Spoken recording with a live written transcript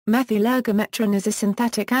Methylergometrine is a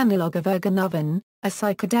synthetic analogue of ergonovine, a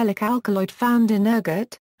psychedelic alkaloid found in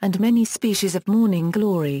ergot, and many species of morning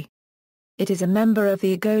glory. It is a member of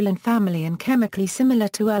the ergoline family and chemically similar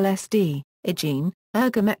to LSD, ergine,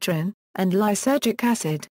 ergometrine, and lysergic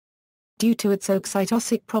acid. Due to its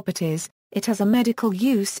oxytocic properties, it has a medical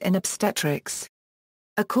use in obstetrics.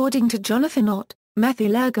 According to Jonathan Ott,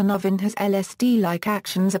 methylergonovine has LSD-like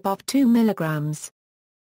actions above 2 milligrams.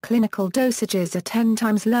 Clinical dosages are 10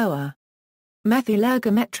 times lower.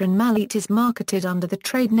 Methylergometrine maleate is marketed under the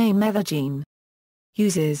trade name ergine.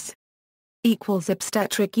 Uses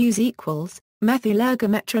obstetric use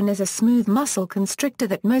methylergometrine is a smooth muscle constrictor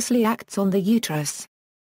that mostly acts on the uterus.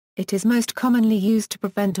 It is most commonly used to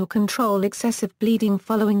prevent or control excessive bleeding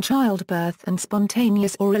following childbirth and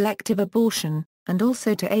spontaneous or elective abortion, and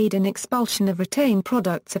also to aid in expulsion of retained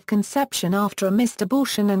products of conception after a missed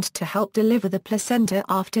abortion and to help deliver the placenta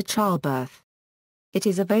after childbirth. It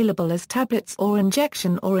is available as tablets or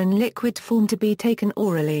injection or in liquid form to be taken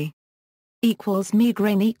orally.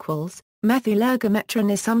 Migraine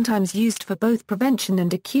methylergometrine is sometimes used for both prevention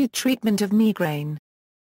and acute treatment of migraine.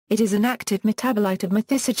 It is an active metabolite of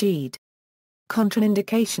methylergometrine.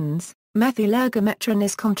 Contraindications: methylergometrine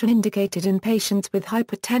is contraindicated in patients with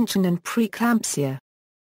hypertension and preeclampsia.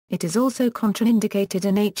 It is also contraindicated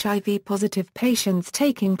in HIV-positive patients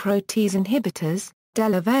taking protease inhibitors,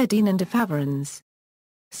 delaverdine and efavirenz.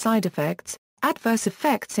 Side effects: adverse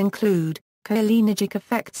effects include cholinergic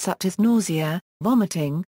effects such as nausea,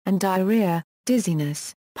 vomiting, and diarrhea,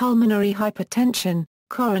 dizziness, pulmonary hypertension,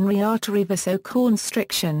 coronary artery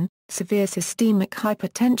vasoconstriction, severe systemic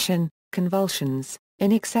hypertension, convulsions.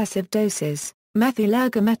 In excessive doses,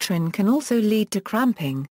 methylergometrine can also lead to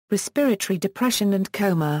cramping, respiratory depression and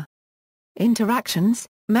coma. Interactions: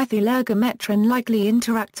 methylergometrine likely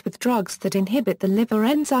interacts with drugs that inhibit the liver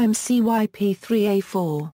enzyme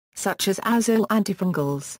CYP3A4, such as azole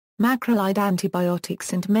antifungals, macrolide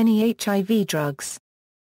antibiotics and many HIV drugs.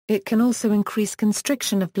 It can also increase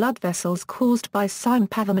constriction of blood vessels caused by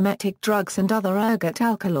sympathomimetic drugs and other ergot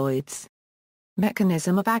alkaloids.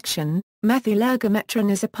 Mechanism of action: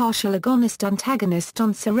 methylergometrine is a partial agonist antagonist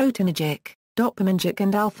on serotonergic, dopaminergic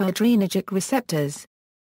and alpha-adrenergic receptors.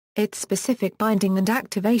 Its specific binding and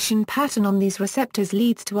activation pattern on these receptors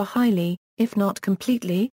leads to a highly, if not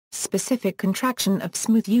completely, specific contraction of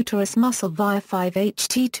smooth uterus muscle via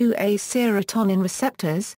 5-HT2A serotonin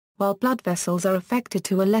receptors, while blood vessels are affected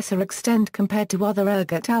to a lesser extent compared to other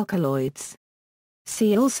ergot alkaloids.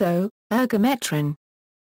 See also, ergometrine.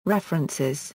 References